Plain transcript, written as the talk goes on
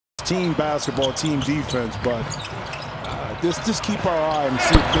team basketball, team defense, but just keep our eye and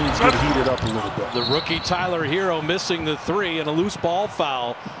see if things get heated up a little bit. The rookie Tyler Hero missing the three and a loose ball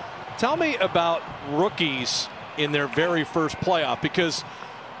foul. Tell me about rookies in their very first playoff, because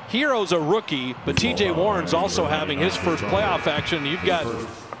Hero's a rookie, but TJ Warren's also having his first playoff action. You've got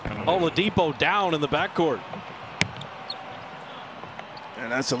Oladipo down in the backcourt.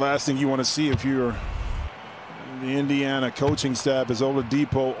 And that's the last thing you want to see if you're the Indiana coaching staff, is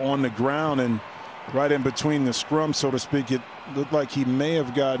Oladipo on the ground, and right in between the scrum, so to speak. It looked like he may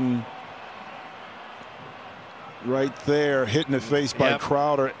have gotten right there, hit in the face by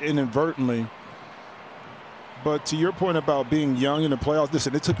Crowder inadvertently. But to your point about being young in the playoffs,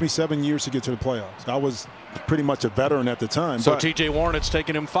 listen, it took me 7 years to get to the playoffs. I was pretty much a veteran at the time. So TJ Warren, it's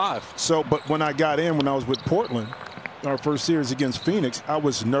taken him 5. So, but when I got in, when I was with Portland, our first series against Phoenix, I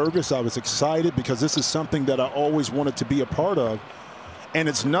was nervous. I was excited because this is something that I always wanted to be a part of. And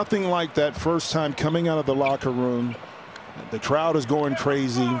it's nothing like that first time coming out of the locker room. The crowd is going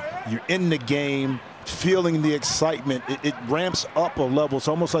crazy. You're in the game, feeling the excitement. It ramps up a level. It's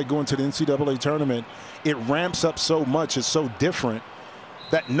almost like going to the NCAA tournament. It ramps up so much. It's so different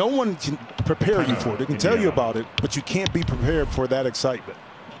that no one can prepare you for it. They can tell you about it, but you can't be prepared for that excitement.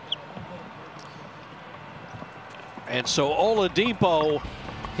 And so Oladipo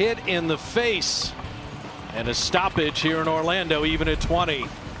hit in the face, and a stoppage here in Orlando, even at 20.